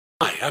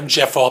I'm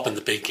Jeff Altman,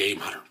 the Big Game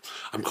Hunter.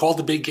 I'm called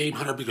the Big Game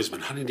Hunter because I've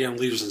been hunting down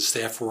leaders and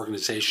staff for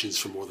organizations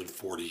for more than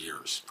 40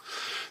 years.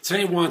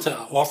 Today I want to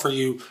offer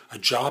you a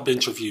job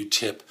interview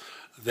tip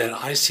that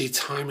I see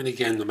time and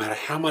again, no matter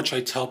how much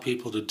I tell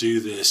people to do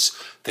this,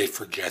 they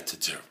forget to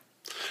do.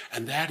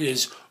 And that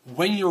is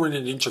when you're in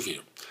an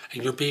interview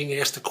and you're being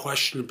asked a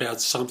question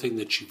about something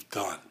that you've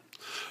done.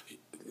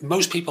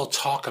 Most people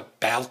talk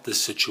about the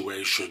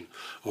situation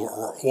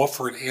or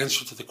offer an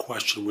answer to the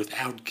question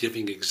without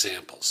giving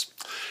examples.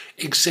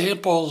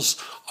 Examples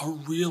are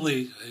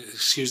really,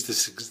 excuse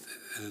this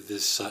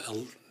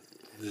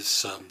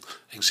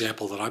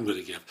example that I'm going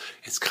to give.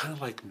 It's kind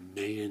of like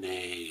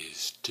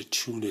mayonnaise to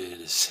tuna in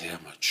a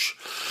sandwich.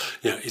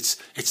 You know,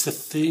 it's the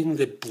thing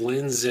that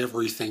blends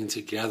everything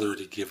together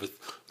to give it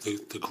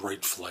the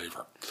great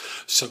flavor.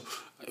 So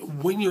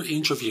when you're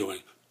interviewing,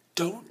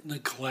 don't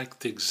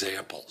neglect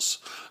examples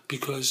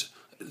because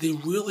they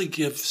really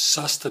give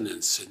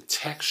sustenance and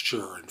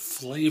texture and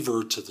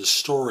flavor to the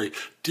story,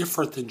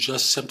 different than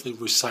just simply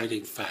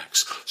reciting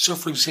facts. So,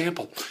 for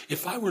example,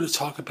 if I were to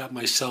talk about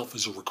myself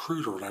as a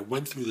recruiter and I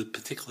went through the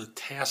particular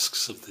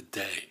tasks of the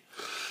day,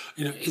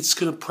 you know, it's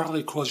going to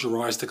probably cause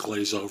your eyes to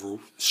glaze over,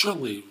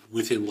 certainly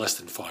within less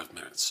than 5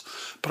 minutes.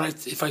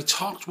 But if I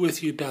talked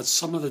with you about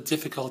some of the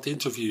difficult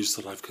interviews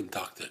that I've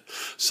conducted,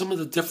 some of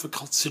the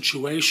difficult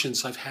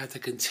situations I've had to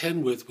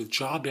contend with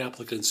job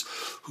applicants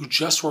who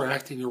just were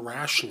acting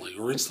irrationally,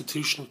 or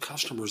institutional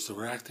customers that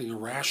were acting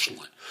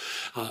irrationally,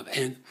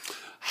 and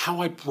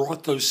how I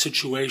brought those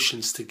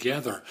situations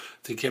together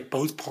to get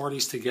both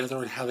parties together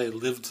and how they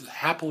lived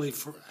happily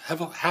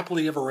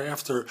ever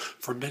after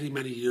for many,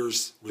 many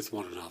years with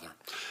one another.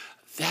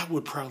 That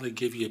would probably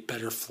give you a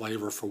better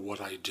flavor for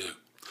what I do.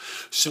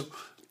 So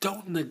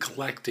don't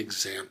neglect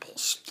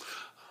examples.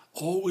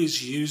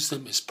 Always use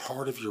them as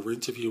part of your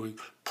interviewing.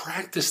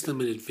 Practice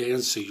them in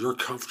advance so you're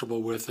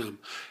comfortable with them,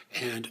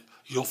 and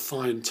you'll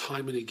find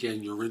time and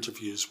again your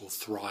interviews will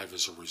thrive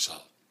as a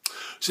result.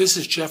 So this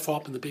is Jeff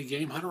Altman, the Big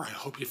Game Hunter. I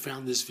hope you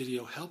found this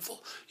video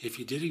helpful. If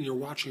you did and you're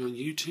watching on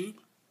YouTube,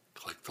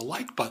 click the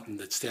like button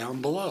that's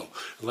down below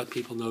and let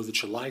people know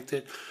that you liked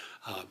it.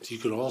 You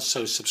can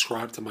also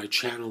subscribe to my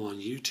channel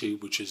on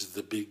YouTube, which is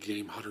The Big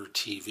Game Hunter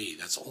TV.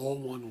 That's all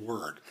one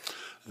word.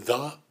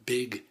 The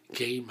Big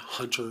Game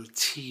Hunter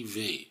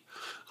TV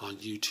on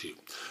YouTube.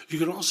 You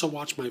can also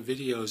watch my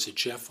videos at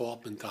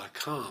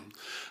jeffaltman.com.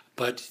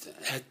 But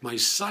at my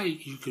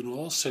site, you can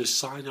also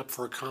sign up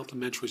for a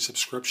complimentary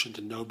subscription to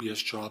No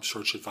BS Job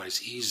Search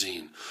Advice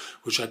e-zine,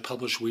 which I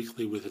publish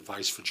weekly with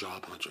advice for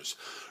job hunters.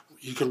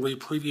 You can read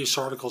previous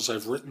articles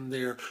I've written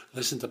there,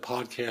 listen to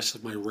podcasts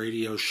of my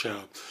radio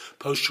show,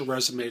 post your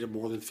resume to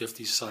more than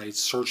 50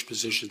 sites, search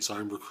positions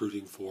I'm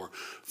recruiting for,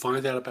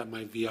 find out about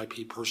my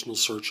VIP personal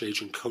search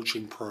agent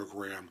coaching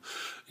program.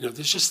 You know,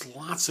 there's just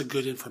lots of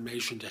good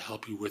information to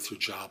help you with your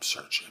job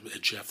search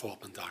at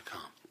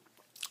jeffaltman.com.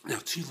 Now,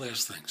 two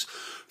last things.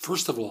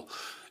 First of all,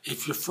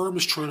 if your firm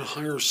is trying to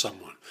hire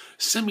someone,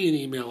 send me an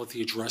email at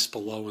the address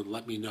below and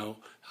let me know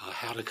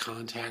how to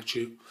contact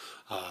you.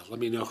 Let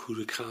me know who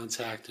to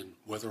contact and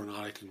whether or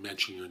not I can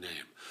mention your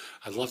name.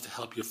 I'd love to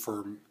help your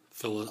firm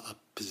fill a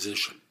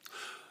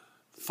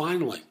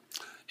position.…Finally,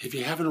 if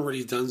you haven't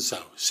already done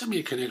so, send me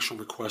a connection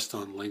request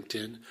on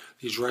LinkedIn.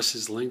 The address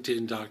is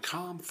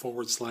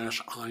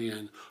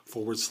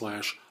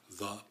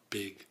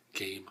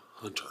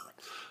linkedin.com/IN/the-big-game-hunter.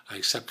 I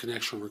accept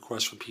connection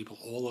requests from people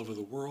all over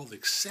the world,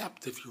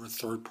 except if you're a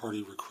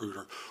third-party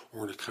recruiter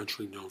or in a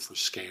country known for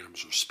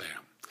scams or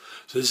spam.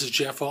 So this is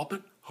Jeff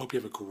Altman. Hope you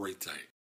have a great day.